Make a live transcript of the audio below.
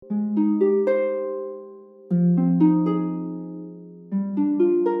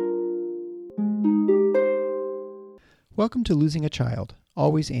Welcome to Losing a Child,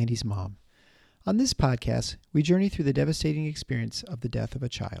 Always Andy's Mom. On this podcast, we journey through the devastating experience of the death of a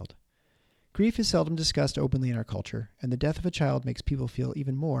child. Grief is seldom discussed openly in our culture, and the death of a child makes people feel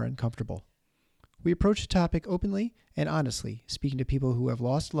even more uncomfortable. We approach the topic openly and honestly, speaking to people who have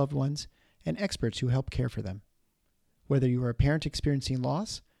lost loved ones and experts who help care for them. Whether you are a parent experiencing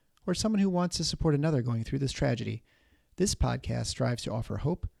loss or someone who wants to support another going through this tragedy, this podcast strives to offer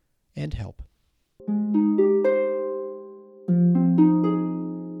hope and help.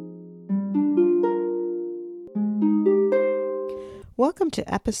 Welcome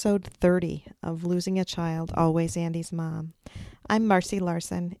to episode 30 of Losing a Child, Always Andy's Mom. I'm Marcy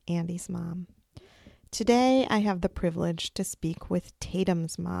Larson, Andy's mom. Today I have the privilege to speak with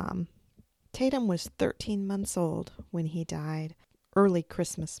Tatum's mom. Tatum was 13 months old when he died early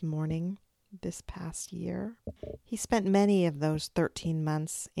Christmas morning this past year. He spent many of those 13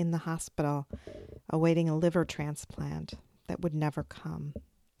 months in the hospital awaiting a liver transplant that would never come.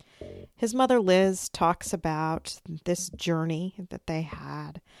 His mother, Liz, talks about this journey that they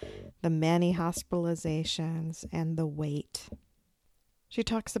had, the many hospitalizations and the wait. She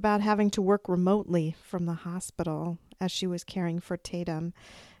talks about having to work remotely from the hospital as she was caring for Tatum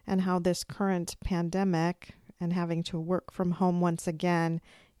and how this current pandemic and having to work from home once again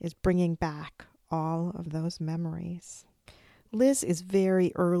is bringing back all of those memories. Liz is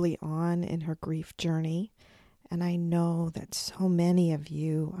very early on in her grief journey. And I know that so many of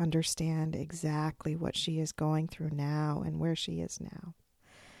you understand exactly what she is going through now and where she is now.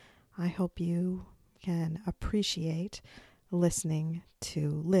 I hope you can appreciate listening to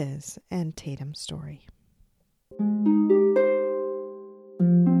Liz and Tatum's story.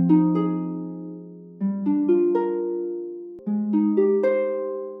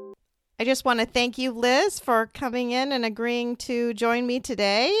 I just want to thank you, Liz, for coming in and agreeing to join me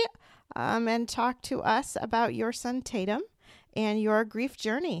today. And talk to us about your son Tatum and your grief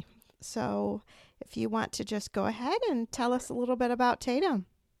journey. So if you want to just go ahead and tell us a little bit about Tatum.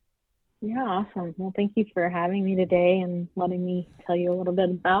 Yeah, awesome. Well, thank you for having me today and letting me tell you a little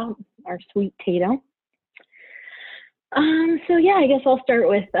bit about our sweet Tatum. I guess I'll start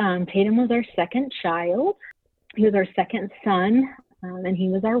with Tatum was our second child. He was our second son, and he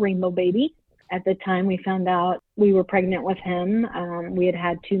was our rainbow baby. At the time we found out we were pregnant with him, we had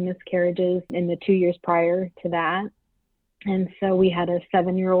had 2 miscarriages in the 2 years prior to that. And so we had a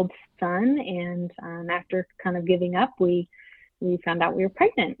 7-year-old son. And after kind of giving up, we found out we were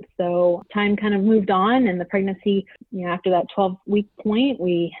pregnant. So time kind of moved on, and the pregnancy, after that 12-week point,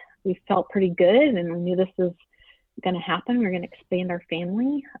 we felt pretty good, and we knew this was going to happen. We were going to expand our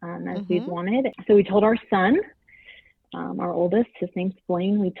family as we'd wanted. So we told our son, our oldest, his name's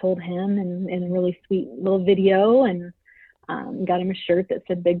Blaine, we told him in a really sweet little video, and got him a shirt that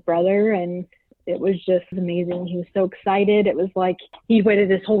said Big Brother, and it was just amazing. He was so excited. It was like he waited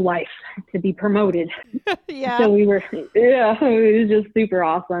his whole life to be promoted. Yeah. So it was just super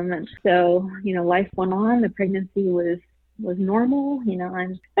awesome. And so, life went on. The pregnancy was normal.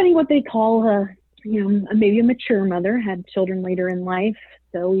 I'm what they call maybe a mature mother, had children later in life.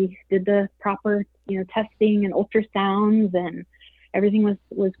 So we did the proper, testing and ultrasounds, and everything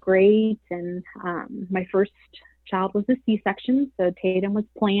was great. And my first child was a C-section. So Tatum was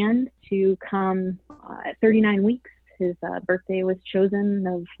planned to come at 39 weeks. His birthday was chosen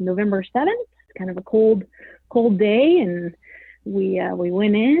of November 7th. It's kind of a cold day. And we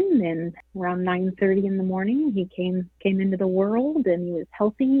went in, and around 9:30 in the morning, he came into the world, and he was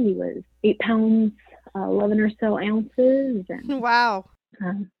healthy. He was 8 pounds, 11 or so ounces. And, wow.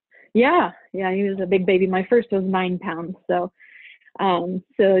 Yeah, he was a big baby. My first was 9 pounds. So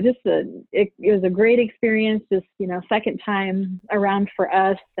it was a great experience, just, second time around for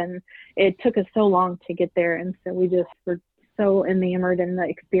us. And it took us so long to get there. And so we just were so enamored in the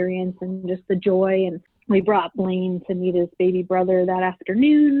experience and just the joy. And we brought Blaine to meet his baby brother that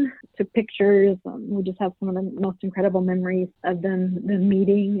afternoon, took pictures. We just have some of the most incredible memories of them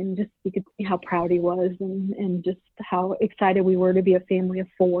meeting, and just you could see how proud he was and just how excited we were to be a family of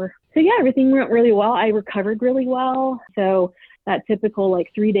 4. So everything went really well. I recovered really well. So that typical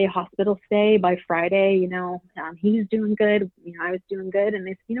 3-day hospital stay, by Friday, he was doing good. I was doing good. And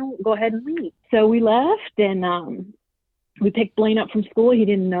they said, go ahead and leave. So we left, and we picked Blaine up from school. He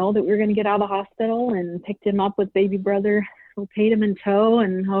didn't know that we were going to get out of the hospital, and picked him up with baby brother Tatum in tow.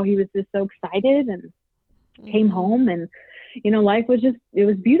 And he was just so excited, and came home. And, life was it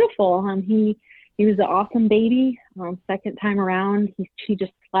was beautiful. He was an awesome baby. Second time around, he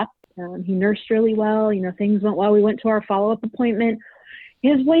just slept. He nursed really well. Things went well. We went to our follow-up appointment.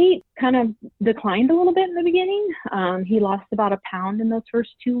 His weight kind of declined a little bit in the beginning. He lost about 1 pound in those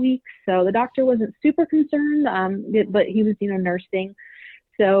first 2 weeks. So the doctor wasn't super concerned, but he was, nursing.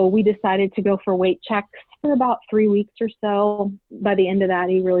 So we decided to go for weight checks for about 3 weeks or so. By the end of that,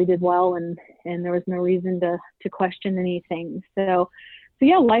 he really did well, and there was no reason to question anything. So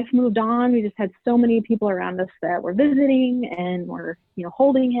yeah, life moved on. We just had so many people around us that were visiting and were,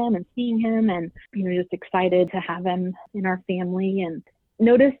 holding him and seeing him, and, just excited to have him in our family. And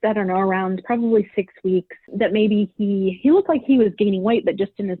noticed, I don't know, around probably 6 weeks that maybe he looked like he was gaining weight, but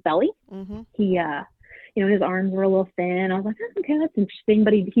just in his belly. Mm-hmm. He, his arms were a little thin. I was like, oh, okay, that's interesting.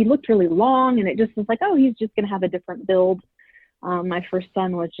 But he looked really long, and it just was like, oh, he's just going to have a different build. My first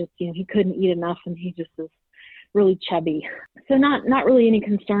son was just, he couldn't eat enough, and he just was really chubby. So not really any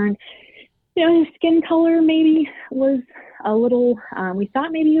concern. His skin color maybe was a little, we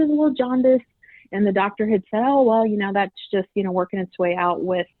thought maybe he was a little jaundiced. And the doctor had said, oh, well, that's just, working its way out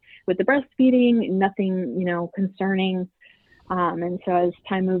with the breastfeeding, nothing, concerning. And so as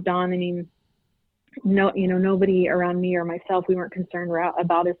time moved on, nobody around me or myself, we weren't concerned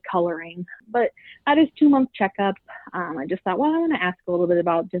about his coloring. But at his 2-month checkup, I just thought, well, I want to ask a little bit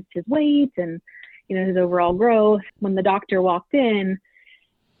about just his weight and, his overall growth. When the doctor walked in,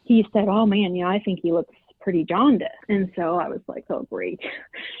 he said, oh man, I think he looks pretty jaundiced. And so I was like, oh, great.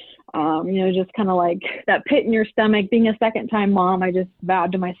 Just kind of like that pit in your stomach. Being a second-time mom, I just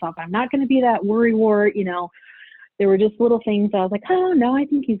vowed to myself, I'm not going to be that worrywart. There were just little things I was like, oh no, I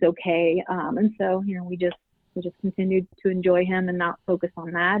think he's okay. And so, we just continued to enjoy him and not focus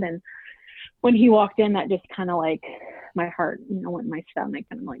on that. And when he walked in, that just kind of like my heart, went in my stomach,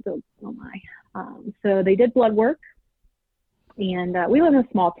 and I'm like, oh my. So they did blood work, and we live in a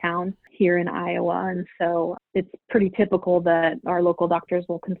small town here in Iowa, and so it's pretty typical that our local doctors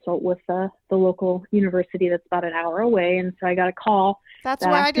will consult with the local university that's about an hour away. And so I got a call. That's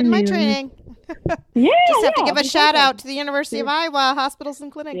where I did my training. Just have to give a shout out to the University of Iowa Hospitals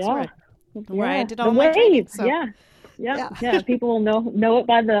and Clinics, where I did all my training. So. Yeah. People will know it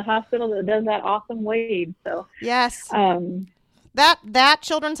by the hospital that does that awesome wave. So yes. That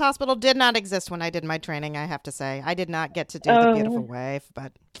children's hospital did not exist when I did my training, I have to say. I did not get to do the beautiful wave,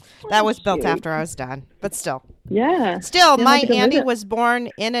 but that was built after I was done. But still. Yeah. Still, my Andy was born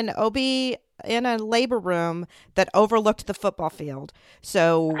in in a labor room that overlooked the football field.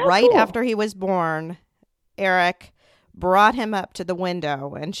 So cool. After he was born, Eric brought him up to the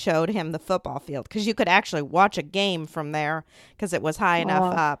window and showed him the football field, because you could actually watch a game from there because it was high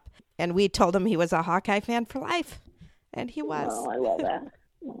enough up. And we told him he was a Hawkeye fan for life. And he was. Oh, I love that.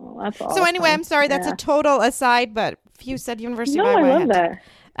 Oh, that's awesome. So anyway, I'm sorry, that's a total aside, but if you said University of Iowa, I love that.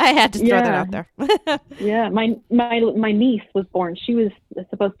 I had to throw that out there. Yeah, my niece was born. She was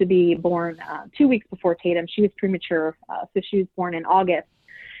supposed to be born 2 weeks before Tatum. She was premature, so she was born in August,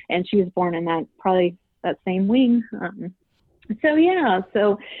 and she was born in that same wing.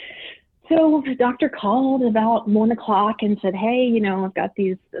 So the doctor called about 1 o'clock and said, hey, I've got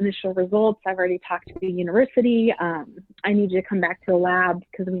these initial results. I've already talked to the university. I need you to come back to the lab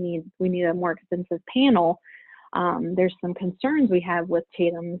because we need a more extensive panel. There's some concerns we have with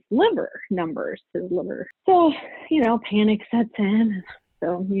Tatum's liver numbers, his liver. So, panic sets in.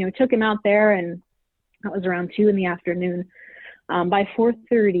 So, took him out there, and that was around 2 PM. By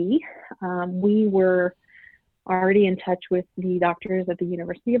 4:30, we were already in touch with the doctors at the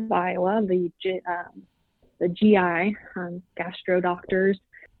University of Iowa, the GI, gastro doctors.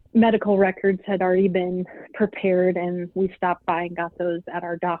 Medical records had already been prepared, and we stopped by and got those at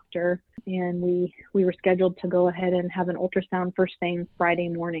our doctor. And we were scheduled to go ahead and have an ultrasound first thing Friday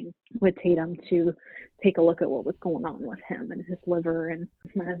morning with Tatum to take a look at what was going on with him and his liver. And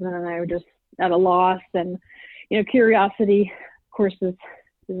my husband and I were just at a loss. And, curiosity, of course, is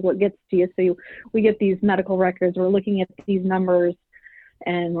what gets to you. So we get these medical records, we're looking at these numbers,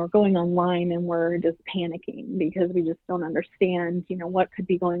 and we're going online, and we're just panicking because we just don't understand, what could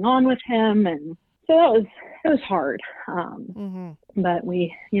be going on with him. And so it was hard. But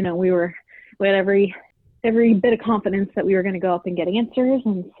we had every bit of confidence that we were going to go up and get answers.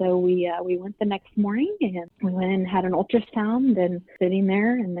 And so we went the next morning, and we went and had an ultrasound, and sitting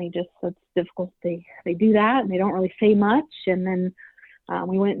there, and it's difficult. They do that, and they don't really say much. And then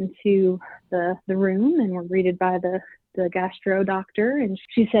we went into the room, and were greeted by the gastro doctor. And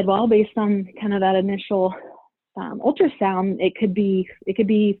she said, well, based on kind of that initial ultrasound, it could be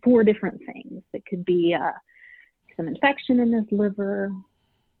 4 different things. It could be some infection in his liver.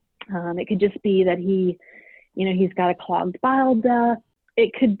 It could just be that he's got a clogged bile duct.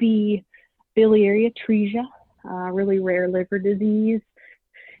 It could be biliary atresia, really rare liver disease.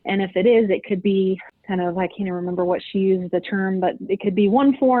 And if it is, it could be kind of, I can't even remember what she used the term, but it could be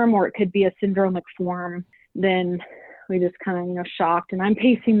one form or it could be a syndromic form. Then we just kind of, shocked. And I'm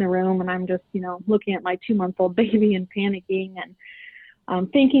pacing the room and I'm just, looking at my 2-month-old baby and panicking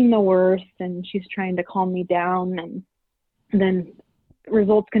and thinking the worst. And she's trying to calm me down. And then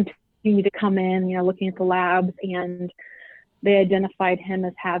results continue to come in, looking at the labs, and they identified him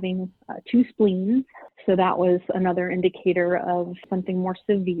as having 2 spleens. So that was another indicator of something more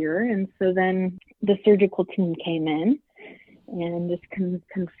severe. And so then the surgical team came in and just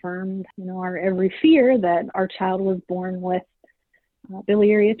confirmed, our every fear that our child was born with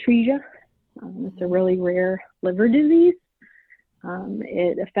biliary atresia. It's a really rare liver disease.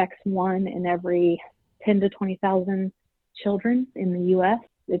 It affects 1 in every 10 to 20,000 children in the U.S.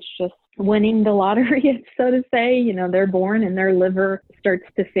 It's just winning the lottery, so to say. They're born and their liver starts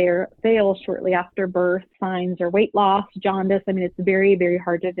to fail shortly after birth. Signs are weight loss, jaundice. It's very, very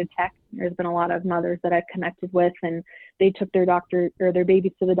hard to detect. There's been a lot of mothers that I've connected with, and they took their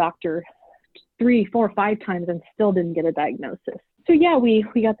babies to the doctor 3, 4, 5 times and still didn't get a diagnosis. So yeah, we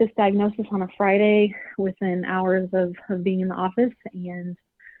got this diagnosis on a Friday within hours of being in the office, and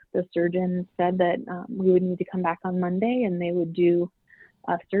the surgeon said that we would need to come back on Monday and they would do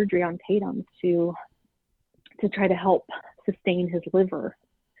surgery on Tatum to try to help sustain his liver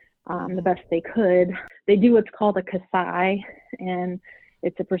the best they could. They do what's called a Kasai, and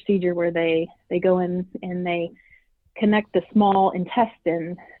it's a procedure where they go in and they connect the small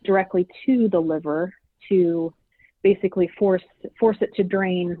intestine directly to the liver to basically force it to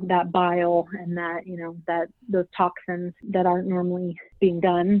drain that bile and that, that those toxins that aren't normally being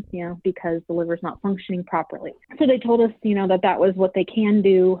done, because the liver's not functioning properly. So they told us, that was what they can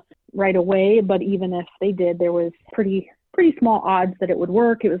do right away. But even if they did, there was pretty small odds that it would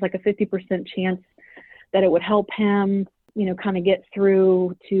work. It was like a 50% chance that it would help him, kind of get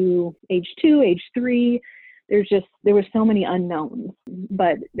through to age 2, age 3. There were so many unknowns,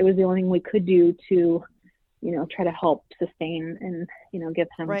 but it was the only thing we could do to try to help sustain and, give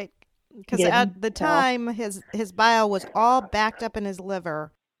him. Right. Because at the time, his bile was all backed up in his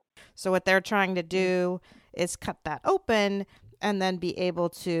liver. So what they're trying to do is cut that open and then be able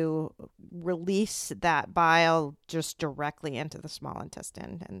to release that bile just directly into the small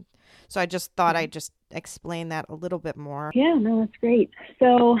intestine. And so I just thought I'd just explain that a little bit more. Yeah, no, that's great.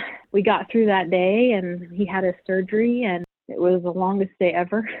 So we got through that day and he had his surgery, and it was the longest day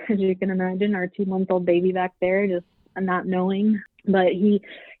ever, as you can imagine. Our 2-month-old baby back there, just not knowing. But he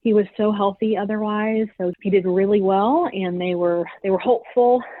was so healthy otherwise. So he did really well, and they were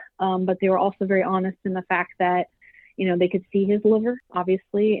hopeful, but they were also very honest in the fact that, they could see his liver,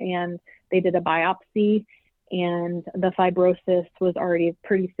 obviously, and they did a biopsy, and the fibrosis was already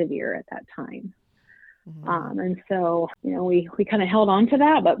pretty severe at that time. Mm-hmm. And so, we kind of held on to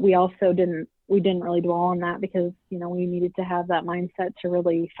that, but we also didn't really dwell on that because, we needed to have that mindset to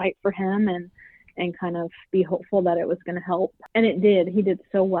really fight for him and kind of be hopeful that it was going to help. And it did. He did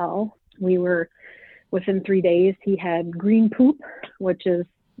so well. We were within 3 days, he had green poop, which is,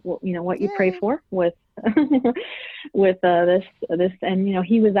 what you pray for with, with this. And,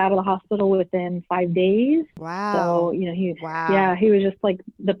 he was out of the hospital within 5 days. Wow. So, he was just like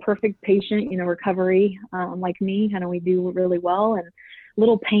the perfect patient, recovery, like me. We do really well, and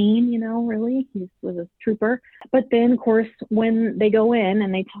little pain, really. He was a trooper. But then, of course, when they go in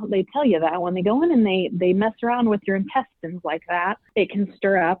and they tell you that when they go in and they mess around with your intestines like that, it can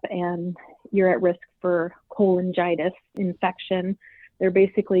stir up and you're at risk for cholangitis infection. They're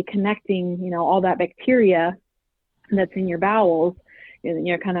basically connecting, all that bacteria that's in your bowels.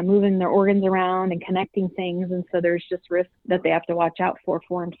 You're kind of moving their organs around and connecting things. And so there's just risk that they have to watch out for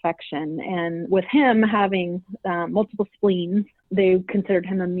infection. And with him having multiple spleens, they considered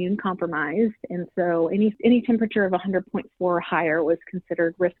him immune compromised. And so any temperature of 100.4 or higher was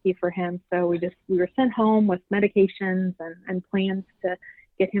considered risky for him. So we were sent home with medications and plans to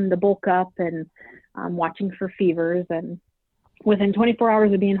get him to bulk up and watching for fevers. And within 24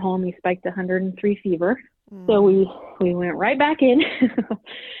 hours of being home, he spiked 103 fever. So we went right back in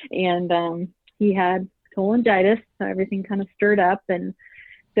and he had cholangitis, so everything kind of stirred up. And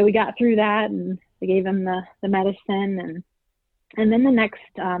so we got through that, and they gave him the medicine. And then the next,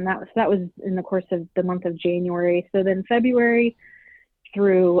 that was in the course of the month of January. So then February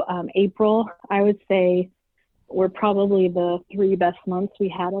through April, I would say, were probably the 3 best months we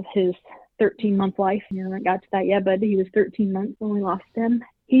had of his 13-month life. I haven't got to that yet, but he was 13 months when we lost him.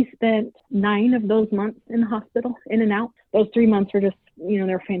 He spent 9 of those months in the hospital, in and out. Those 3 months were just,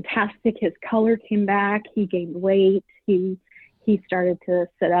 they're fantastic. His color came back. He gained weight. He started to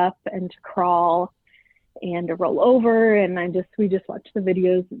sit up and to crawl. and to roll over. And we just watched the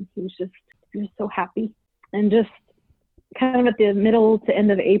videos, and he was so happy. And just kind of at the middle to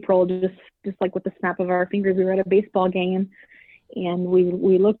end of April, just like with the snap of our fingers, we were at a baseball game, and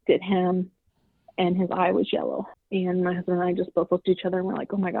we looked at him, and his eye was yellow. And my husband and I just both looked at each other and we're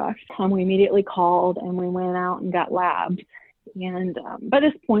like, oh my gosh. We immediately called, and we went out and got labbed. And by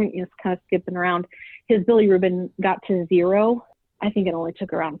this point, it's kind of skipping around. His bilirubin got to 0. I think it only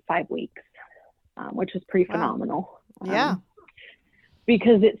took around 5 weeks, which is pretty phenomenal. Yeah.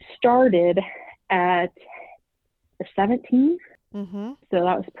 Because it started at 17. Mm-hmm. So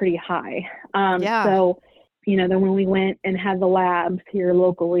that was pretty high. Yeah. So, then when we went and had the labs here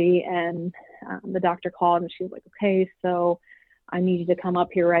locally, and the doctor called, and she was like, okay, so I need you to come up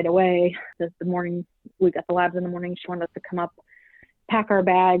here right away. The morning we got the labs in the morning, she wanted us to come up, pack our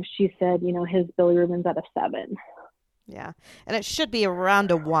bags. She said, his bilirubin's at a 7. Yeah. And it should be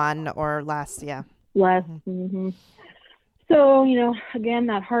around a 1 or less. Yeah. Less. Mm-hmm. Mm-hmm. So, again,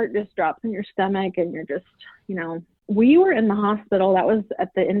 that heart just drops in your stomach, and you're just, we were in the hospital. That was at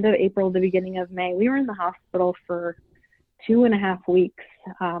the end of April, the beginning of May. We were in the hospital for 2.5 weeks.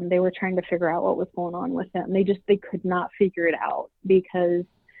 They were trying to figure out what was going on with him. They could not figure it out because,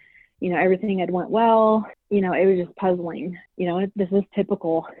 everything had went well. It was just puzzling. This is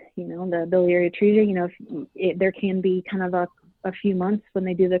typical, the biliary atresia, there can be kind of a few months when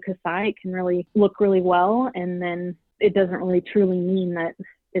they do the Kasai, it can really look really well. And then it doesn't really truly mean that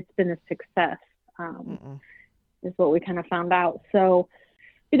it's been a success, is what we kind of found out. So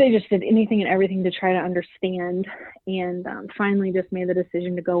they just did anything and everything to try to understand, and finally just made the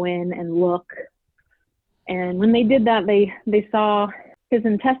decision to go in and look. And when they did that, they saw his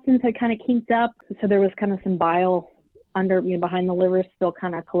intestines had kind of kinked up. So there was kind of some bile under, behind the liver still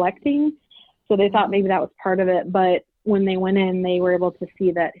kind of collecting. So they thought maybe that was part of it. But when they went in, they were able to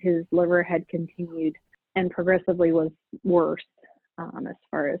see that his liver had continued and progressively was worse as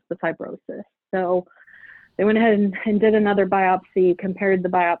far as the fibrosis. So they went ahead and did another biopsy, compared the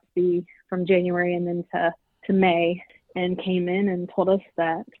biopsy from January and then to May, and came in and told us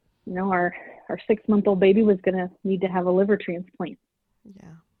that, our 6-month-old baby was going to need to have a liver transplant.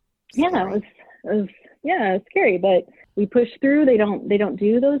 Yeah. Yeah, it was scary, but we pushed through. They don't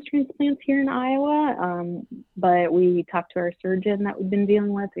do those transplants here in Iowa, but we talked to our surgeon that we've been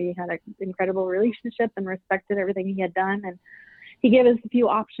dealing with. We had an incredible relationship and respected everything he had done, and he gave us a few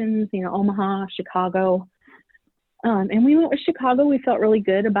options, Omaha, Chicago. And we went with Chicago. We felt really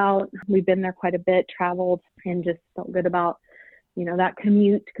good we've been there quite a bit, traveled, and just felt good about, that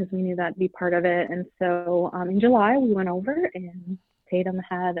commute, because we knew that'd be part of it. And so in July, we went over, and Tatum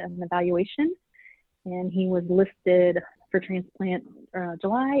had an evaluation, and he was listed for transplant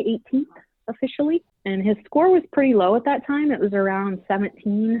July 18th officially. And his score was pretty low at that time. It was around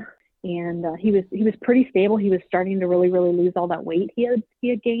 17. And he was pretty stable. He was starting to really, really lose all that weight he had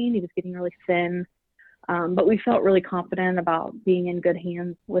gained. He was getting really thin. But we felt really confident about being in good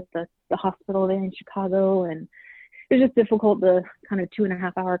hands with the hospital there in Chicago. And it was just difficult, the kind of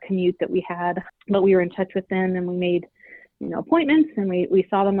 2.5-hour commute that we had. But we were in touch with them, and we made, appointments, and we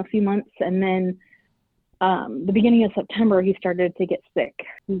saw them a few months. And then the beginning of September, he started to get sick.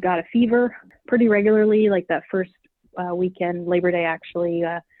 He got a fever pretty regularly, like that first weekend, Labor Day actually.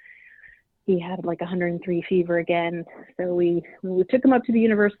 He had like 103 fever again. So we took him up to the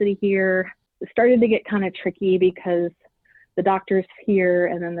university here. It started to get kind of tricky because the doctors here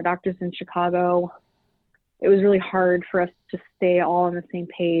and then the doctors in Chicago, it was really hard for us to stay all on the same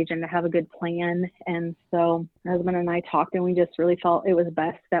page and to have a good plan. And so my husband and I talked, and we just really felt it was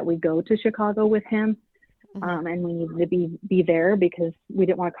best that we go to Chicago with him. And we needed to be there because we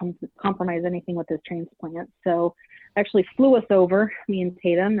didn't want to compromise anything with his transplant. So actually flew us over, me and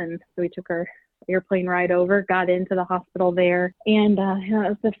Tatum, and so we took our airplane ride over, got into the hospital there. And it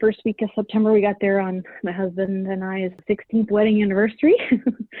was the first week of September. We got there on my husband and I's 16th wedding anniversary.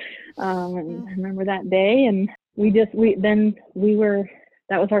 And I remember that day. And that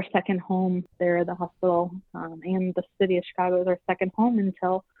was our second home there, the hospital, and the city of Chicago was our second home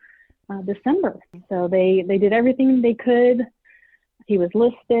until December. So they did everything they could. He was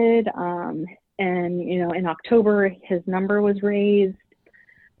listed, and in October his number was raised.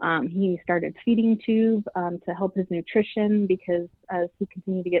 He started feeding tube to help his nutrition, because as he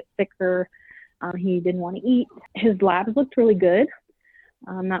continued to get sicker, he didn't want to eat. His labs looked really good.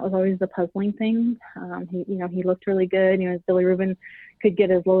 That was always the puzzling thing. He looked really good. His bilirubin could get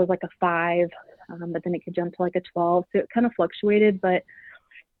as low as like a 5, but then it could jump to like a 12. So it kind of fluctuated, but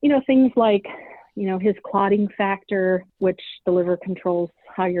things like, his clotting factor, which the liver controls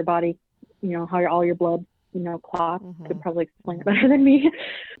how your body, how all your blood, clots, could probably explain it better than me.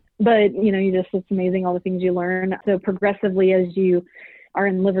 But, it's amazing all the things you learn. So progressively, as you are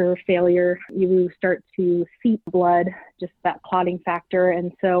in liver failure, you start to seep blood, just that clotting factor.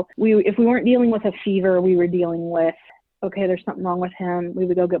 And so if we weren't dealing with a fever, we were dealing with, okay, there's something wrong with him. We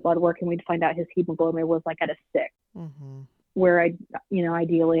would go get blood work and we'd find out his hemoglobin was like at a 6, where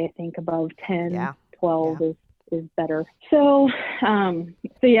ideally I think above 10, 12 is better. So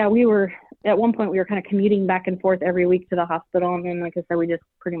yeah, we were, at one point we were kind of commuting back and forth every week to the hospital. And then, like I said, we just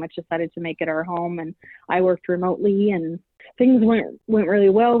pretty much decided to make it our home, and I worked remotely and things went really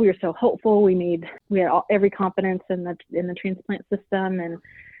well. We were so hopeful. We had every confidence in the transplant system, and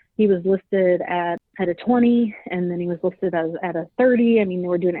he was listed at a 20, and then he was listed at a 30. I mean, they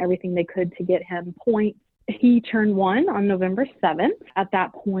were doing everything they could to get him points. He turned 1 on November 7th. At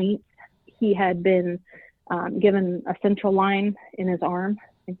that point, he had been given a central line in his arm.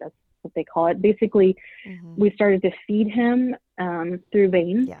 I think that's what they call it. Basically, we started to feed him through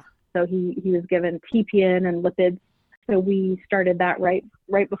veins. Yeah. So he was given TPN and lipids. So we started that right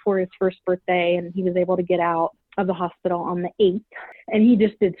before his first birthday, and he was able to get out of the hospital on the 8th. And he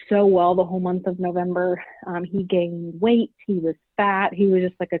just did so well the whole month of November. He gained weight. He was fat. He was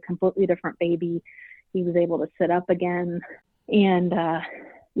just like a completely different baby. He was able to sit up again. And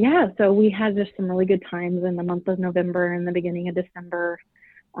so we had just some really good times in the month of November and the beginning of December.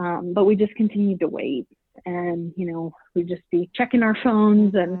 But we just continued to wait. And, we'd just be checking our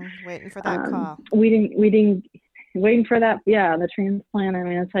phones and waiting for that call. We didn't waiting for that. Yeah. The transplant. I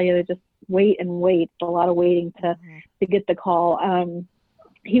mean, I'll tell you, they just wait and wait, a lot of waiting to get the call.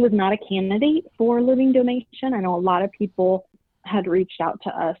 He was not a candidate for living donation. I know a lot of people had reached out to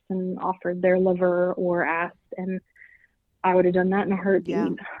us and offered their liver or asked, and I would have done that in a heartbeat.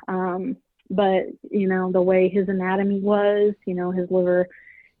 Yeah. But, the way his anatomy was, his liver,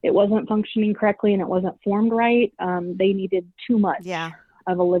 it wasn't functioning correctly and it wasn't formed right. They needed too much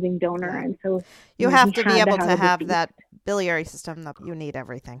of a living donor. Yeah. And so you have to be able to have that biliary system that you need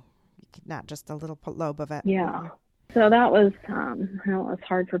everything, not just a little lobe of it. Yeah. So that was, it was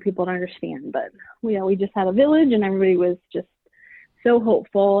hard for people to understand, but we just had a village and everybody was just so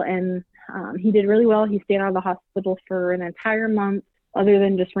hopeful. And he did really well. He stayed out of the hospital for an entire month, other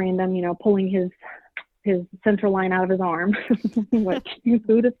than just random, pulling his central line out of his arm, which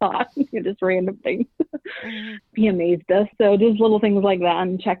who'd have thought, just random things. He amazed us. So just little things like that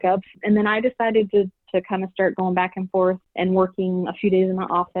and checkups. And then I decided to kind of start going back and forth and working a few days in the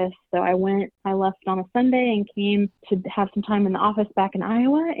office. So I left on a Sunday and came to have some time in the office back in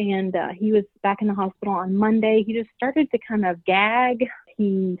Iowa. And he was back in the hospital on Monday. He just started to kind of gag.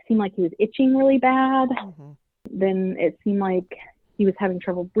 He seemed like he was itching really bad. Then it seemed like he was having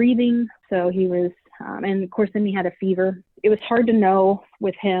trouble breathing. So he was, and of course, then he had a fever. It was hard to know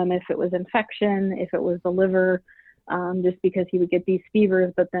with him if it was infection, if it was the liver, just because he would get these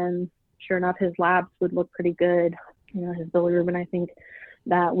fevers. But then, sure enough, his labs would look pretty good. His bilirubin, I think,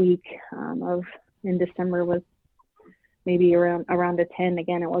 that week in December was maybe around a 10.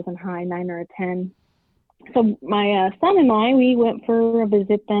 Again, it wasn't high, 9 or a 10. So my son and I, we went for a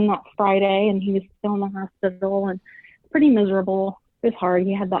visit then that Friday, and he was still in the hospital and pretty miserable. It was hard.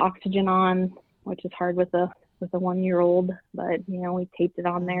 He had the oxygen on, which is hard with a 1-year-old, but we taped it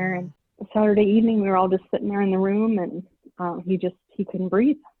on there. And Saturday evening, we were all just sitting there in the room, and he couldn't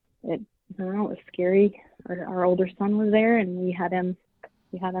breathe. It was scary. Our older son was there, and we had him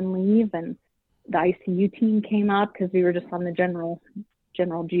leave, and the ICU team came up because we were just on the general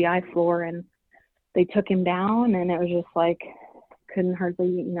GI floor, and they took him down, and it was just like, couldn't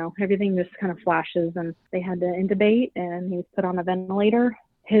hardly, everything just kind of flashes, and they had to intubate, and he was put on a ventilator.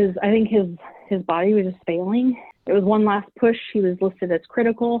 I think his body was just failing. It was one last push. He was listed as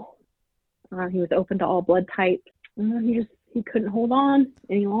critical. He was open to all blood types. He couldn't hold on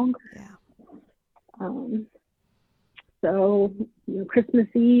any longer. Yeah. So Christmas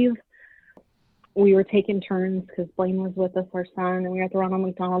Eve, we were taking turns because Blaine was with us, our son, and we were at the Ronald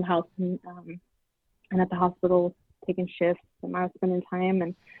McDonald House and at the hospital taking shifts, and I was spending time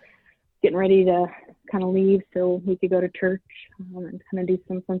and getting ready to kind of leave so we could go to church and kind of do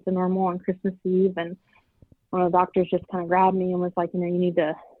some sense of normal on Christmas Eve. And one of the doctors just kind of grabbed me and was like, you need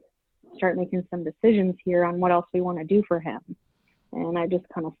to start making some decisions here on what else we want to do for him. And I just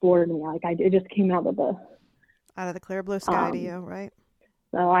kind of floored me. It just came out of the clear blue sky to you, right?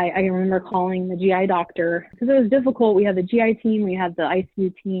 So I remember calling the GI doctor because it was difficult. We had the GI team, we had the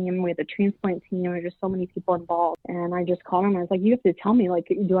ICU team, we had the transplant team. There were just so many people involved. And I just called him. I was like, you have to tell me, like,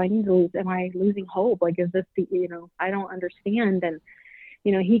 do I need to lose? Am I losing hope? Like, is this I don't understand. And,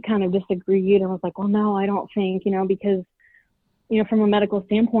 he kind of disagreed and was like, well, no, I don't think, because, from a medical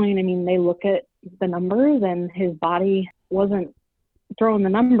standpoint, I mean, they look at the numbers and his body wasn't throwing the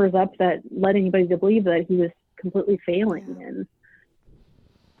numbers up that led anybody to believe that he was completely failing. Yeah. And,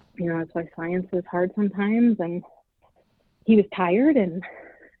 that's why science is hard sometimes. And he was tired and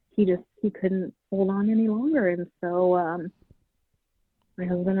he couldn't hold on any longer. And so, my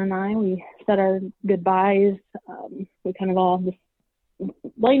husband and I, we said our goodbyes. We kind of all just,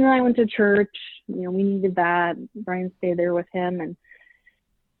 Blaine and I went to church. We needed that. Brian stayed there with him, and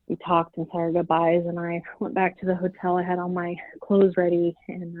we talked and said our goodbyes. And I went back to the hotel. I had all my clothes ready,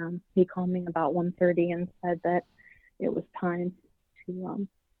 and he called me about 1:30 and said that it was time to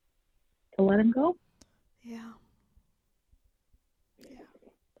let him go. Yeah.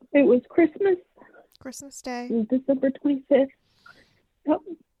 It was Christmas Day. It was December 25th. Yep.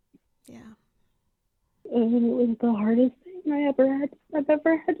 Yeah. And it was the hardest thing I've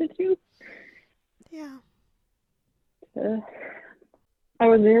ever had to do. Yeah. I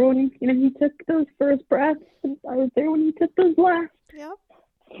was there when he took those first breaths, and I was there when he took those last. Yep.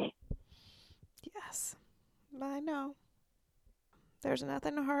 Yes. I know. There's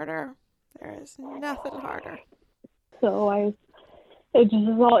nothing harder. There is nothing harder. So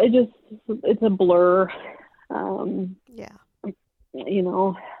it's a blur. Yeah.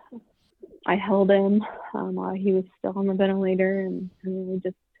 I held him while he was still on the ventilator, and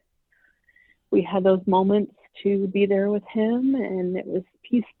we had those moments to be there with him, and it was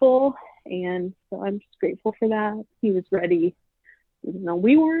peaceful. And so I'm just grateful for that. He was ready, even though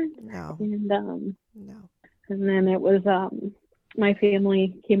we weren't. No. And No. and then it was my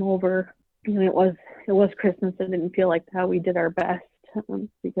family came over. It was Christmas. It didn't feel like that. We did our best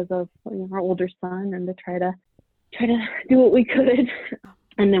because of our older son, and to try to do what we could.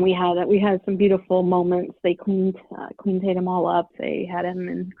 And then we had some beautiful moments. They cleaned Tatum all up. They had him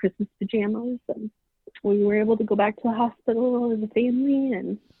in Christmas pajamas, and we were able to go back to the hospital as a family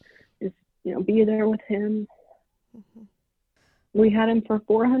and just be there with him. Mm-hmm. We had him for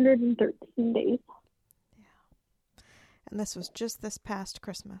 413 days. Yeah. And this was just this past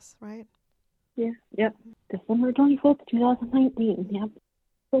Christmas, right? Yeah. Yep. December 24th, 2019. Yep.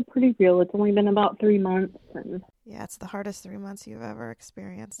 So pretty real. It's only been about 3 months. And yeah, it's the hardest 3 months you've ever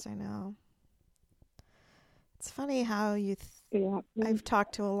experienced, I know. It's funny how I've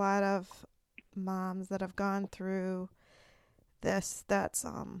talked to a lot of moms that have gone through this, that's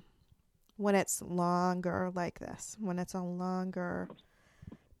when it's longer like this, when it's a longer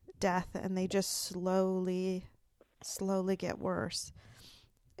death and they just slowly get worse.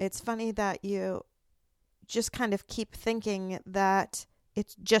 It's funny that you just kind of keep thinking that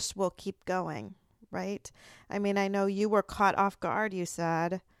it just will keep going, right? I mean, I know you were caught off guard, you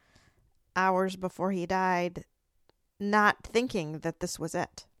said, hours before he died, not thinking that this was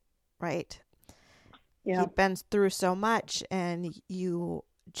it, right? Yeah. He'd been through so much, and you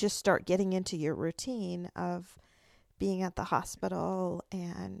just start getting into your routine of being at the hospital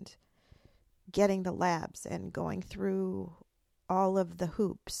and getting the labs and going through all of the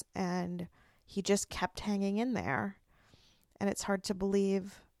hoops, and he just kept hanging in there. And it's hard to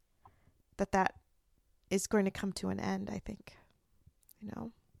believe that is going to come to an end, I think,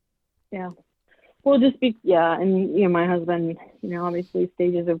 Yeah. Well, and my husband, obviously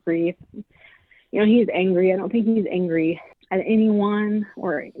stages of grief. He's angry. I don't think he's angry at anyone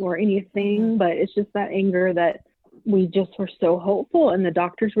or anything, but it's just that anger that we just were so hopeful, and the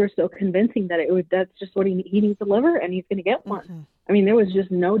doctors were so convincing that that's just what he needs a liver, and he's going to get one. Mm-hmm. I mean, there was just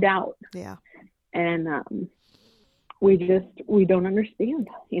no doubt. Yeah. And we don't understand,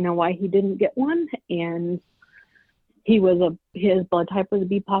 why he didn't get one. And his blood type was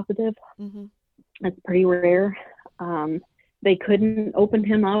B positive. Mm-hmm. That's pretty rare. They couldn't open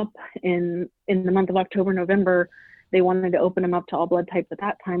him up in the month of October, November. They wanted to open him up to all blood types at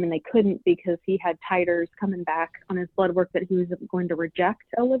that time, and they couldn't because he had titers coming back on his blood work that he was going to reject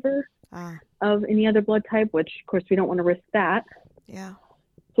a liver of any other blood type, which, of course, we don't want to risk that. Yeah.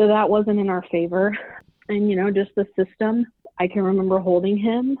 So that wasn't in our favor. And, just the system, I can remember holding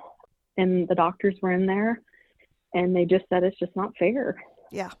him, and the doctors were in there, and they just said it's just not fair.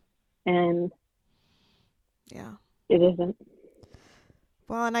 Yeah. And yeah, it isn't.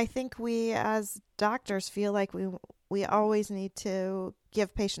 Well, and I think we as doctors feel like we always need to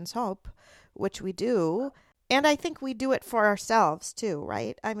give patients hope, which we do. And I think we do it for ourselves too,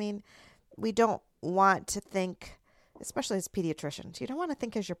 right? I mean, we don't want to think, especially as pediatricians, you don't want to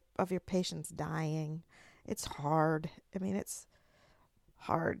think of your patients dying. It's hard. I mean, it's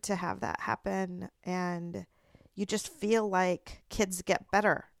hard to have that happen, and you just feel like kids get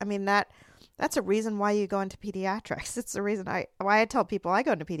better. I mean, that's a reason why you go into pediatrics. It's the reason why I tell people I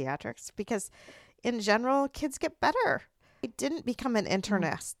go into pediatrics, because in general, kids get better. I didn't become an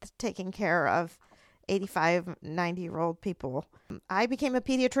internist taking care of 85, 90-year-old people. I became a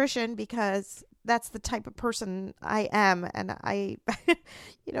pediatrician because that's the type of person I am. And I,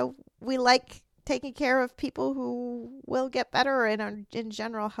 we like taking care of people who will get better and are in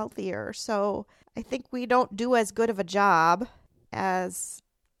general healthier. So I think we don't do as good of a job as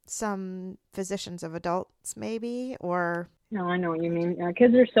some physicians of adults maybe, or... No, I know what you mean.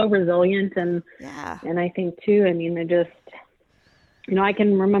 Kids are so resilient, and I think too, I mean, they just, I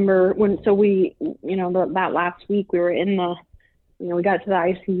can remember that last week we were in we got to the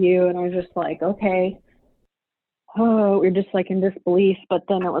ICU, and I was just like, okay, we're just like in disbelief. But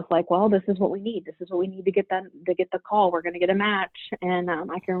then it was like, well, this is what we need. This is what we need to get the call. We're going to get a match. And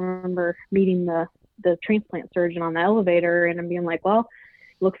I can remember meeting the transplant surgeon on the elevator, and I'm being like, well,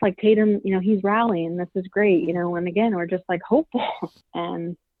 looks like Tatum, he's rallying. This is great, and again, we're just like hopeful.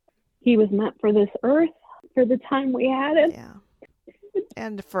 And he was meant for this earth for the time we had it. Yeah.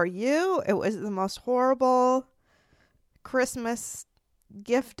 And for you, it was the most horrible Christmas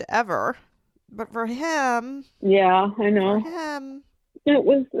gift ever. But for him... Yeah, I know. For him... It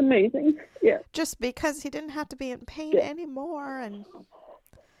was amazing. Yeah. Just because he didn't have to be in pain anymore.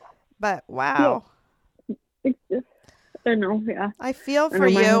 But wow. Yeah. It's just... I know, yeah. I feel for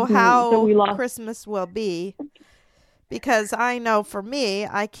you how Christmas will be, because I know for me,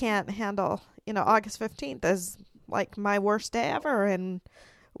 I can't handle, August 15th is like my worst day ever, and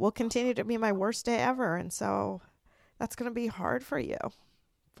will continue to be my worst day ever. And so that's going to be hard for you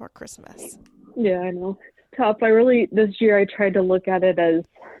for Christmas. Yeah, I know. It's tough. This year I tried to look at it as,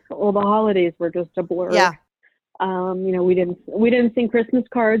 well, the holidays were just a blur. Yeah. We didn't sing Christmas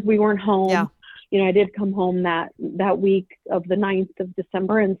cards. We weren't home. Yeah. I did come home that week of the 9th of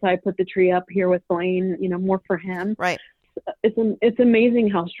December, and so I put the tree up here with Blaine, more for him. Right. It's amazing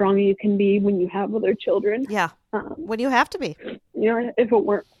how strong you can be when you have other children. Yeah. When you have to be. If it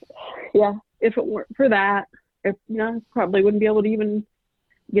weren't for that, I probably wouldn't be able to even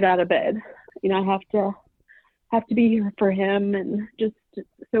get out of bed. I have to be here for him, and just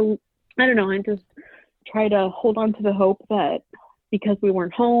so I don't know. I just try to hold on to the hope that because we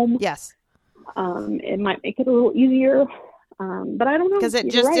weren't home. Yes. It might make it a little easier, but I don't know. Because it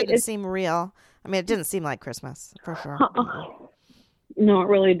just didn't seem real. I mean, it didn't seem like Christmas, for sure. No, it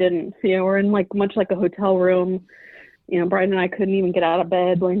really didn't. We're in much like a hotel room. Brian and I couldn't even get out of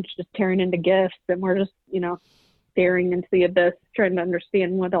bed. Blaine's just tearing into gifts, and we're just, staring into the abyss, trying to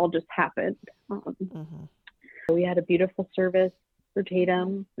understand what all just happened. We had a beautiful service for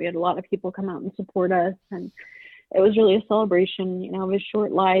Tatum. We had a lot of people come out and support us, and it was really a celebration, of his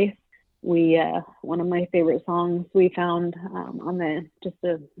short life. We one of my favorite songs we found on I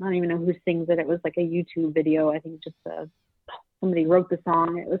don't even know who sings it. It was like a YouTube video. I think somebody wrote the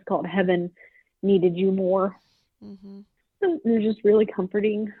song. It was called "Heaven Needed You More." Mm-hmm. It was just really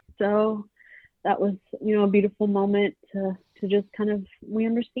comforting. So that was a beautiful moment to just kind of, we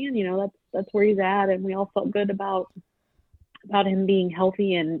understand that's where he's at, and we all felt good about him being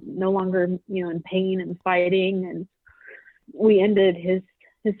healthy and no longer in pain and fighting. And we ended his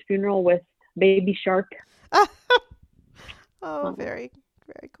funeral with Baby Shark. Very,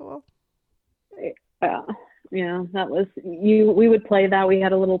 very cool. That was we would play that. We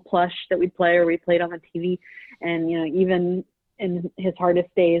had a little plush that we'd play, or we played on the TV, and even in his hardest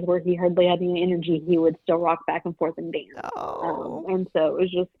days where he hardly had any energy, he would still rock back and forth and dance. And so it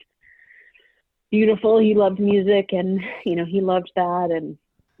was just beautiful. He loved music, and he loved that, and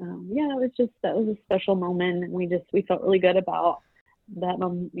that was a special moment, and we felt really good about that,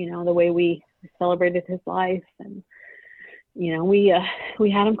 the way we celebrated his life. And we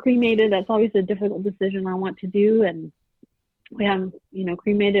had him cremated. That's always a difficult decision I want to do, and we had him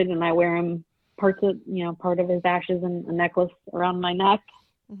cremated, and I wear him part of his ashes in a necklace around my neck.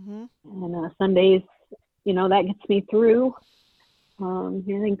 Mm-hmm. And Sundays that gets me through. I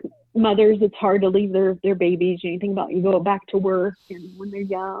think mothers, it's hard to leave their babies. You think about, you go back to work, and when they're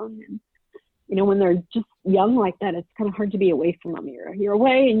young, and when they're just young like that, it's kind of hard to be away from them. You're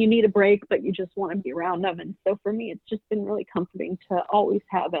away and you need a break, but you just want to be around them. And so for me, it's just been really comforting to always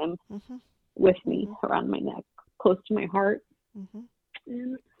have him mm-hmm. with me around my neck, close to my heart. Mm-hmm.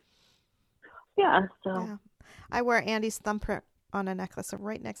 And so. Yeah. I wear Andy's thumbprint on a necklace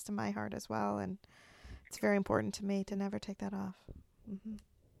right next to my heart as well. And it's very important to me to never take that off. Mm-hmm.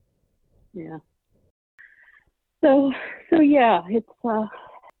 Yeah. So yeah, it's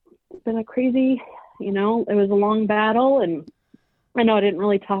been a crazy, it was a long battle, and I know I didn't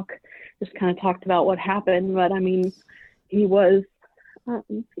really just kind of talked about what happened, but I mean, he was,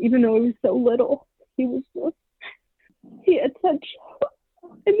 even though he was so little, he had such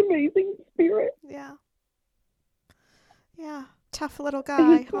an amazing spirit. Yeah. Yeah. Tough little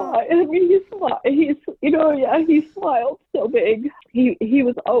guy. He smiled. I mean, he smiled. He smiled so big. He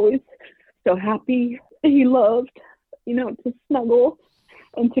was always so happy. He loved, to snuggle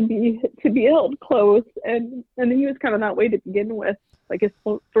and to be held close. And he was kind of that way to begin with. Like his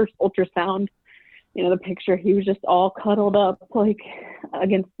first ultrasound, the picture, he was just all cuddled up like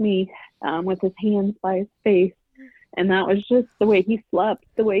against me, with his hands by his face. And that was just the way he slept,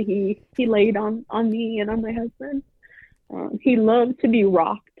 the way he laid on me and on my husband. He loved to be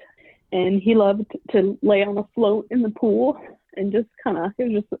rocked, and he loved to lay on a float in the pool and just kind of,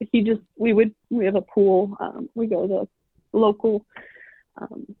 we have a pool. We go to the local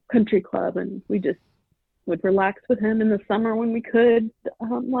country club, and we just would relax with him in the summer when we could,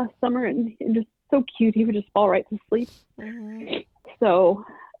 last summer, and just so cute. He would just fall right to sleep. Mm-hmm. So,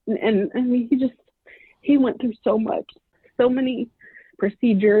 and I mean, he went through so much, so many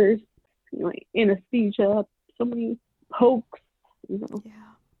procedures, like anesthesia, so many pokes,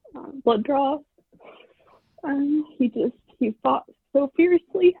 blood draws. He fought so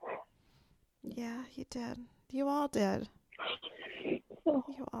fiercely. Yeah, he did. You all did. So,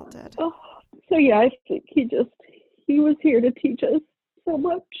 you all did. So yeah, I think he was here to teach us so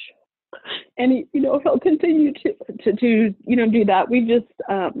much, and he'll continue to do that. We just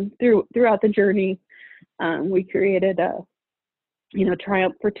throughout the journey, we created a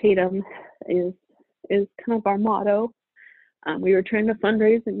Triumph for Tatum is kind of our motto. We were trying to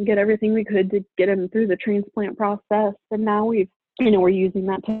fundraise and get everything we could to get him through the transplant process, and now we're using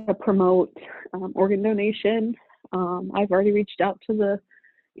that to promote organ donation. I've already reached out to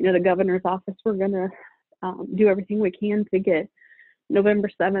the governor's office. We're gonna do everything we can to get November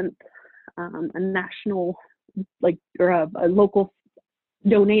 7th a national, or a local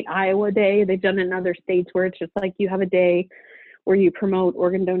Donate Iowa Day. They've done it in other states where it's just like you have a day where you promote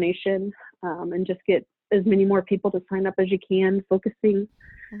organ donation, and just get as many more people to sign up as you can, focusing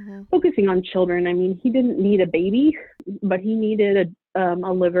on children. I mean, he didn't need a baby, but he needed a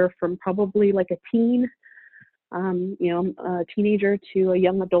liver from probably like a teen, a teenager to a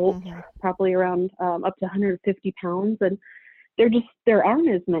young adult, probably around up to 150 pounds. And there aren't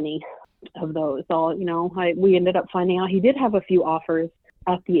as many of those. We ended up finding out he did have a few offers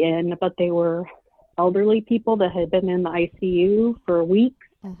at the end, but they were elderly people that had been in the ICU for weeks.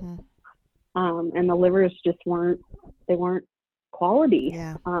 And the livers just weren't quality.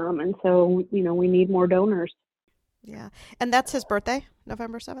 Yeah. And so, we need more donors. Yeah. And that's his birthday,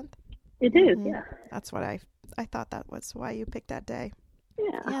 November 7th? It is, yeah. That's what I thought that was why you picked that day.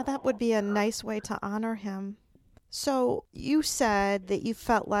 Yeah. Yeah, that would be a nice way to honor him. So you said that you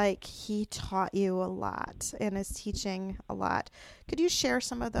felt like he taught you a lot and is teaching a lot. Could you share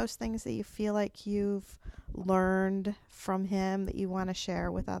some of those things that you feel like you've learned from him that you want to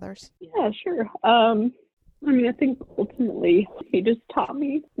share with others? Yeah, sure. I think ultimately he just taught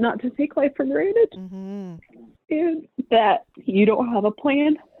me not to take life for granted, and that you don't have a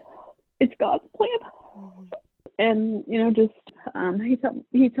plan. It's God's plan. And,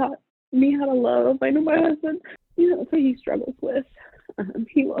 he taught me how to love. I know my husband, that's what he struggles with.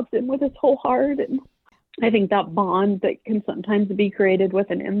 He loves him with his whole heart. And I think that bond that can sometimes be created with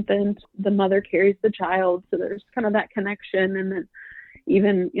an infant, the mother carries the child. So there's kind of that connection. And then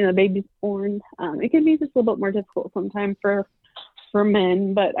even, the baby's born, it can be just a little bit more difficult sometimes for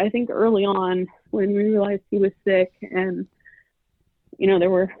men. But I think early on when we realized he was sick and,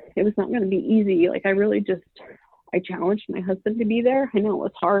 it was not going to be easy. Like I challenged my husband to be there. I know it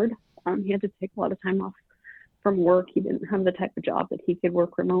was hard. He had to take a lot of time off from work. He didn't have the type of job that he could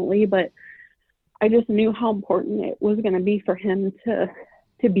work remotely, but I just knew how important it was going to be for him to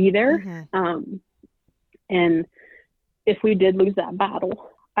be there. And if we did lose that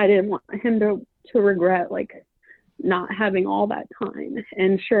battle, I didn't want him to regret not having all that time.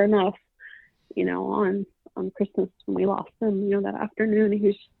 And sure enough, on Christmas when we lost him, that afternoon, he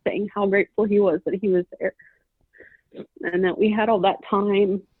was just saying how grateful he was that he was there and that we had all that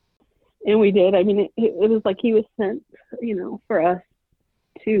time. And we did. I mean, it was like he was sent, for us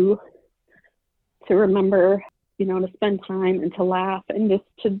to remember, to spend time and to laugh and just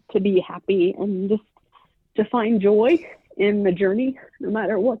to be happy and just to find joy in the journey, no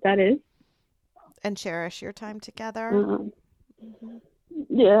matter what that is. And cherish your time together.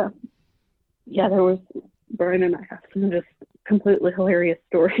 Yeah. Yeah, there was, Brian and I have some just completely hilarious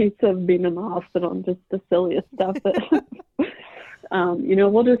stories of being in the hospital and just the silliest stuff that,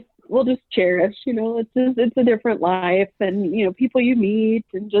 we'll just cherish, it's a different life and, people you meet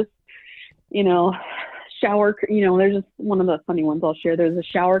and just, shower, there's just one of the funny ones I'll share. There's a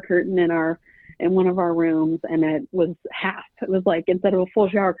shower curtain in one of our rooms and it was half. It was like, instead of a full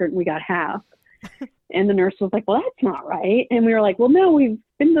shower curtain, we got half. And the nurse was like, well, that's not right. And we were like, well, no, we've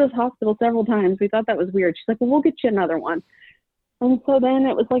been to this hospital several times. We thought that was weird. She's like, well, we'll get you another one. And so then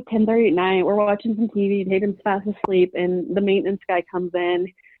it was like 10:30 at night. We're watching some TV. Tatum's fast asleep, and the maintenance guy comes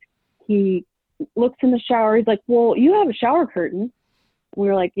in. He looks in the shower. He's like, well, you have a shower curtain. We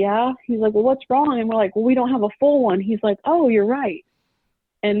were like, yeah. He's like, well, what's wrong? And we're like, well, we don't have a full one. He's like, oh, you're right.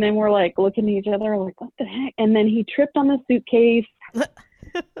 And then we're like looking at each other like, what the heck? And then he tripped on the suitcase.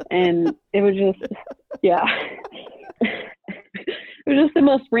 And it was just, yeah. It was just the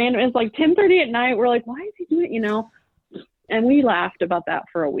most random. It's like 10:30 at night. We're like, why is he doing it, And we laughed about that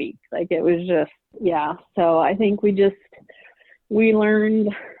for a week. Like, it was just, yeah. So I think we learned,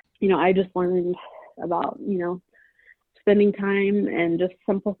 I just learned about, spending time and just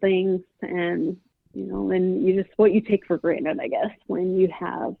simple things, and and you just, what you take for granted, I guess, when you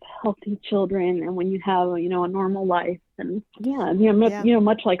have healthy children and when you have a normal life. And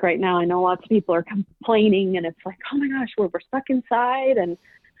much like right now, I know lots of people are complaining, and it's like, oh my gosh, we're stuck inside and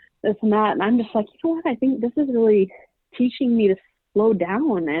this and that. And I'm just like, what? I think this is really teaching me to slow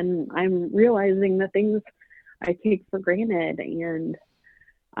down, and I'm realizing the things I take for granted. And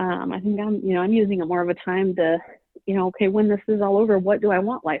I think I'm using it more of a time to, okay, when this is all over, what do I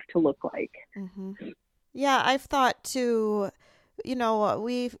want life to look like? Mm-hmm. Yeah, I've thought too,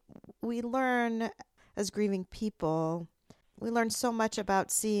 we learn as grieving people, we learn so much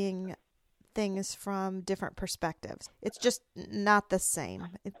about seeing things from different perspectives. It's just not the same.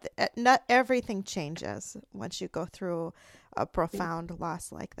 Not everything changes once you go through a profound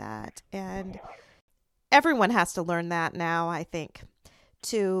loss like that. And everyone has to learn that now, I think,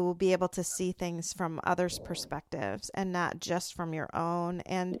 to be able to see things from others' perspectives and not just from your own.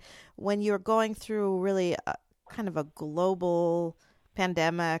 And when you're going through really kind of a global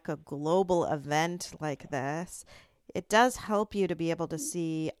pandemic, a global event like this, it does help you to be able to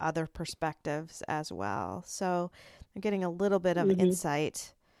see other perspectives as well. So you're getting a little bit of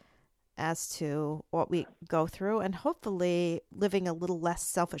insight as to what we go through, and hopefully living a little less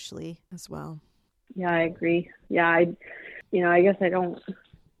selfishly as well. Yeah, I agree. Yeah, I guess I'm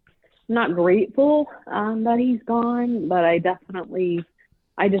not grateful that he's gone, but I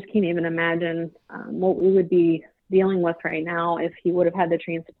just can't even imagine what we would be dealing with right now if he would have had the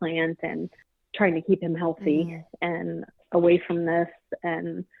transplant, and trying to keep him healthy and away from this.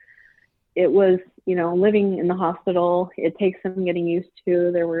 And it was, living in the hospital, it takes some getting used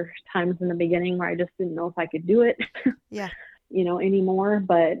to. There were times in the beginning where I just didn't know if I could do it, anymore,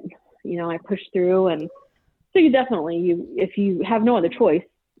 but, I pushed through. And so you definitely, if you have no other choice,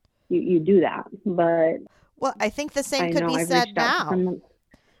 you do that. But well, I think the same could be said now,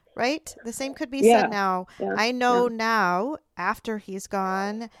 right? The same could be said now. Yeah. I know now, after he's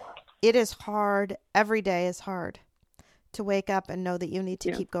gone, it is hard. Every day is hard to wake up and know that you need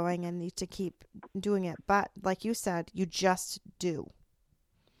to keep going and need to keep doing it. But like you said, you just do.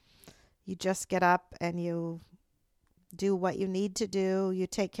 You just get up and you do what you need to do. You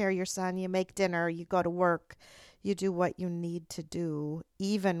take care of your son, you make dinner, you go to work, you do what you need to do,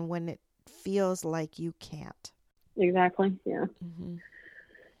 even when it feels like you can't. Exactly. Yeah. Mm-hmm.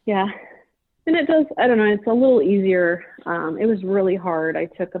 Yeah. And it does, I don't know, it's a little easier. It was really hard. I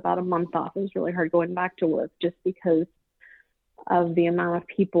took about a month off. It was really hard going back to work just because of the amount of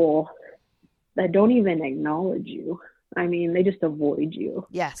people that don't even acknowledge you. I mean, they just avoid you.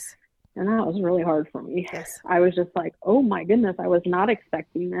 Yes. And that was really hard for me. Yes. I was just like, oh my goodness, I was not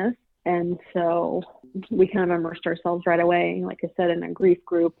expecting this. And so we kind of immersed ourselves right away, like I said, in a grief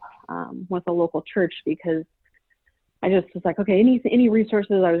group with a local church, because I just was like, okay, any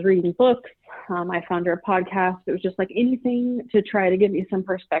resources. I was reading books. I found your podcast. It was just like anything to try to give me some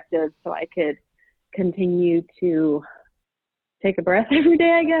perspective so I could continue to take a breath every day,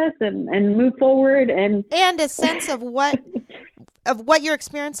 I guess, and move forward. And a sense of what you're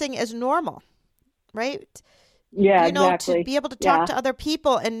experiencing is normal, right? Yeah, exactly. To be able to talk to other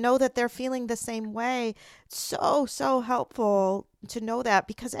people and know that they're feeling the same way. So helpful to know that,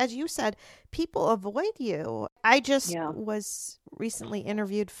 because as you said, people avoid you. I just was recently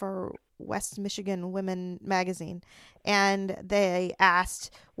interviewed for West Michigan Women magazine, and they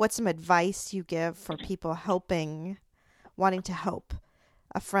asked, what's some advice you give for people wanting to help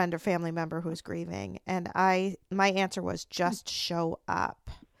a friend or family member who's grieving? And my answer was just show up.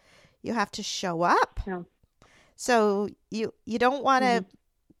 You have to show up. Yeah. So you don't want to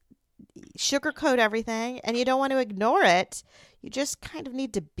sugarcoat everything, and you don't want to ignore it. You just kind of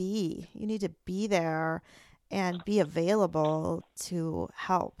need to be. You need to be there and be available to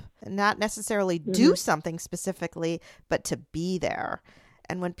help, and not necessarily do something specifically, but to be there.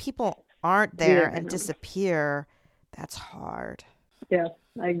 And when people aren't there and disappear, that's hard. Yeah,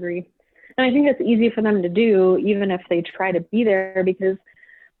 I agree. And I think that's easy for them to do, even if they try to be there, because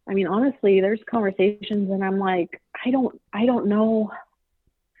I mean, honestly, there's conversations and I'm like, I don't know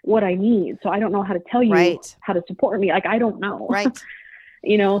what I need. So I don't know how to tell you Right. how to support me. Like, I don't know. Right.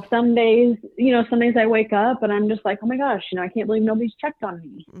 Some days I wake up and I'm just like, oh my gosh, I can't believe nobody's checked on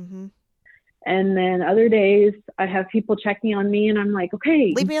me. Mm-hmm. And then other days I have people checking on me and I'm like,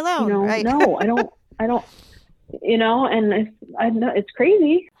 okay, Leave me alone. Right. No, I don't, and I know it's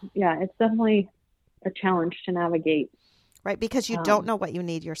crazy. Yeah. It's definitely a challenge to navigate. Right. Because you don't know what you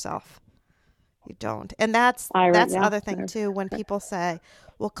need yourself. You don't. And that's the other thing too. When people say,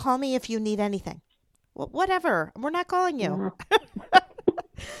 well, call me if you need anything. Well, whatever. We're not calling you.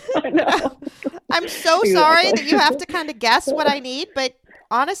 I know. I'm so sorry that you have to kind of guess what I need, but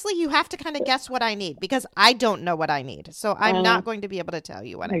honestly, you have to kind of guess what I need because I don't know what I need. So I'm not going to be able to tell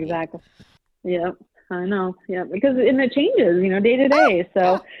you what I need. Exactly. Yep. I know. Yeah. Because it changes, day to day.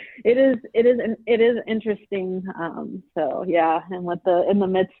 So it is interesting. So yeah. And in the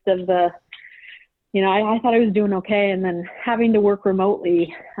midst of the, I thought I was doing okay. And then having to work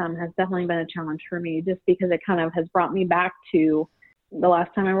remotely has definitely been a challenge for me just because it kind of has brought me back to the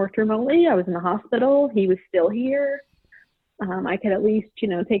last time I worked remotely. I was in the hospital. He was still here. I could at least,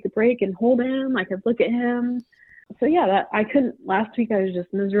 take a break and hold him. I could look at him. So yeah, last week I was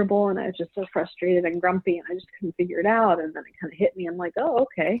just miserable and I was just so frustrated and grumpy and I just couldn't figure it out. And then it kind of hit me. I'm like, oh,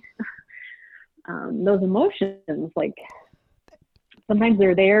 okay. Those emotions, like sometimes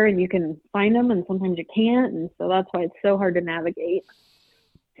they're there and you can find them and sometimes you can't. And so that's why it's so hard to navigate.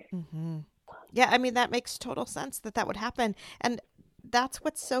 Mm-hmm. Yeah. I mean, that makes total sense that would happen. And that's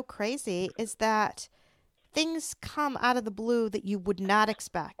what's so crazy is that things come out of the blue that you would not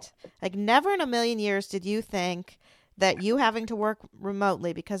expect. Like never in a million years did you think that you having to work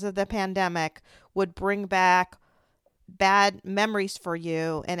remotely because of the pandemic would bring back bad memories for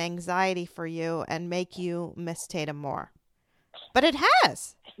you and anxiety for you and make you miss Tatum more. But it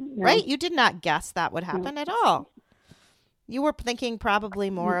has, right? You did not guess that would happen at all. You were thinking probably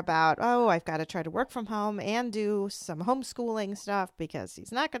more about, I've got to try to work from home and do some homeschooling stuff because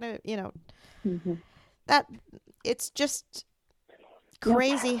he's not going to, that it's just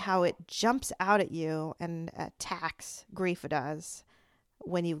crazy how it jumps out at you and attacks grief does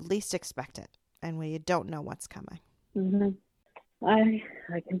when you least expect it and when you don't know what's coming. Mm-hmm. I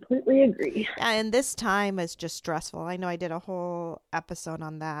completely agree. And this time is just stressful. I know I did a whole episode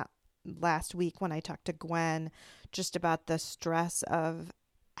on that last week when I talked to Gwen just about the stress of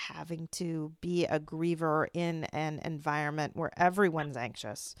having to be a griever in an environment where everyone's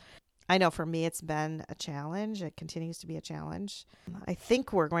anxious. I know for me, it's been a challenge. It continues to be a challenge. I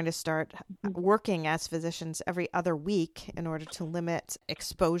think we're going to start working as physicians every other week in order to limit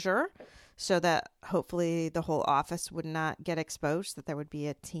exposure so that hopefully the whole office would not get exposed, that there would be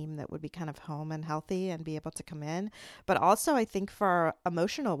a team that would be kind of home and healthy and be able to come in. But also I think for our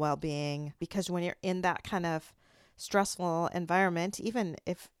emotional well-being, because when you're in that kind of stressful environment, even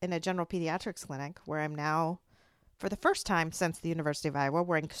if in a general pediatrics clinic where I'm now for the first time since the University of Iowa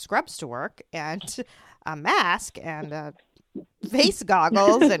wearing scrubs to work and a mask and face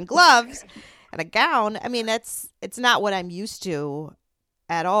goggles and gloves and a gown. I mean, it's not what I'm used to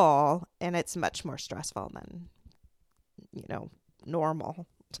at all. And it's much more stressful than, normal.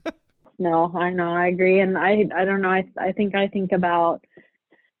 No, I know. I agree. And I don't know. I think about,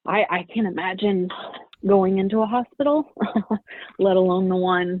 I can't imagine going into a hospital, let alone the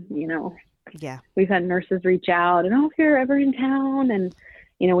one, Yeah. We've had nurses reach out and, if you're ever in town and,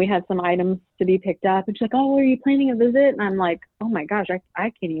 we had some items to be picked up and she's like, are you planning a visit? And I'm like, oh my gosh, I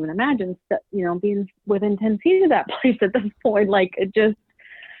can't even imagine, being within 10 feet of that place at this point. Like it just,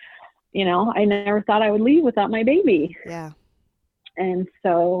 I never thought I would leave without my baby. Yeah. And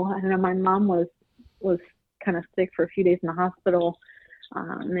so, I don't know, my mom was kind of sick for a few days in the hospital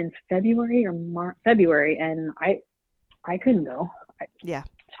in February, and I couldn't go. Yeah.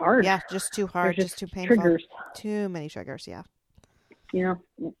 It's hard. Yeah, just too hard, just too painful. Triggers. Too many triggers, yeah.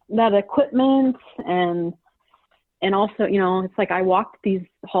 That equipment and also, it's like I walked these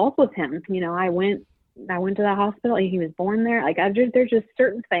halls with him. I went to the hospital. He was born there. Like there's just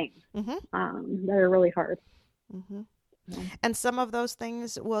certain things that are really hard. Mm-hmm. And some of those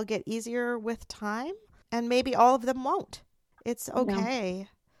things will get easier with time, and maybe all of them won't. It's okay. Yeah.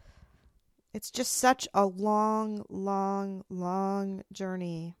 It's just such a long, long, long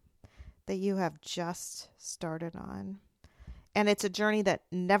journey that you have just started on. And it's a journey that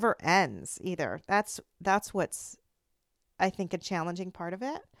never ends either. That's what's, I think, a challenging part of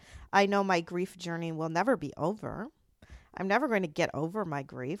it. I know my grief journey will never be over. I'm never going to get over my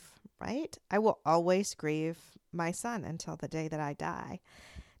grief, right? I will always grieve my son until the day that I die.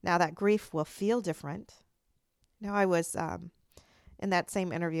 Now that grief will feel different. Now I was, in that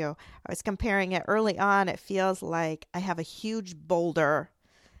same interview, I was comparing it early on. It feels like I have a huge boulder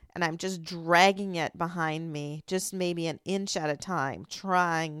and I'm just dragging it behind me, just maybe an inch at a time,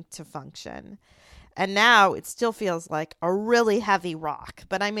 trying to function. And now it still feels like a really heavy rock,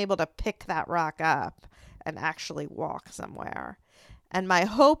 but I'm able to pick that rock up and actually walk somewhere. And my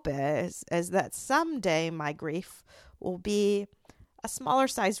hope is that someday my grief will be a smaller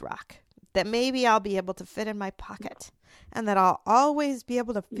size rock that maybe I'll be able to fit in my pocket, and that I'll always be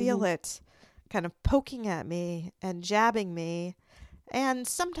able to feel it kind of poking at me and jabbing me. And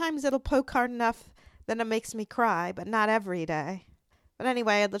sometimes it'll poke hard enough that it makes me cry, but not every day. But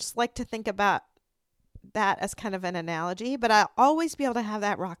anyway, I'd just like to think about that as kind of an analogy, but I'll always be able to have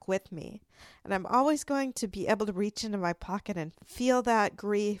that rock with me. And I'm always going to be able to reach into my pocket and feel that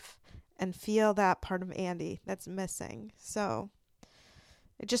grief and feel that part of Andy that's missing. So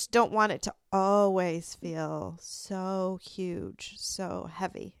I just don't want it to always feel so huge, so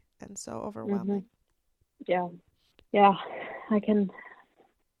heavy, and so overwhelming. Yeah, I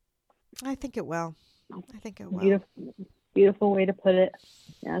think it will. Beautiful way to put it.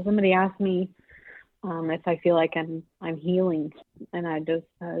 Yeah, somebody asked me if I feel like I'm healing, and I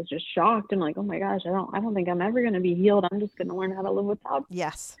was just shocked. I'm like, oh my gosh, I don't think I'm ever going to be healed. I'm just going to learn how to live without.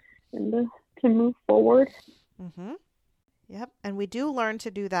 Yes. And to move forward. Mm-hmm. Yep. And we do learn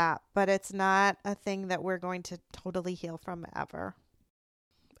to do that, but it's not a thing that we're going to totally heal from ever.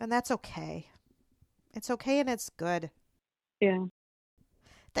 And that's okay. It's okay and it's good. Yeah.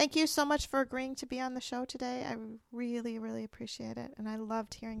 Thank you so much for agreeing to be on the show today. I really, really appreciate it. And I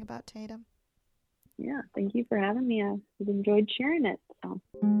loved hearing about Tatum. Yeah. Thank you for having me. I've enjoyed sharing it. So.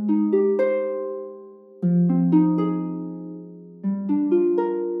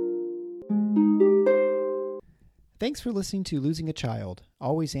 Thanks for listening to Losing a Child,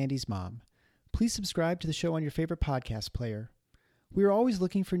 Always Andy's Mom. Please subscribe to the show on your favorite podcast player. We are always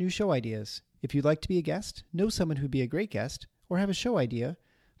looking for new show ideas. If you'd like to be a guest, know someone who'd be a great guest, or have a show idea,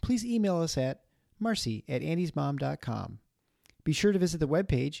 please email us at marcy@andysmom.com. Be sure to visit the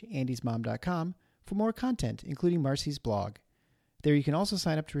webpage, andysmom.com, for more content, including Marcy's blog. There you can also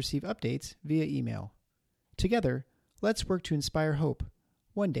sign up to receive updates via email. Together, let's work to inspire hope,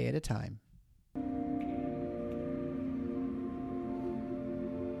 one day at a time.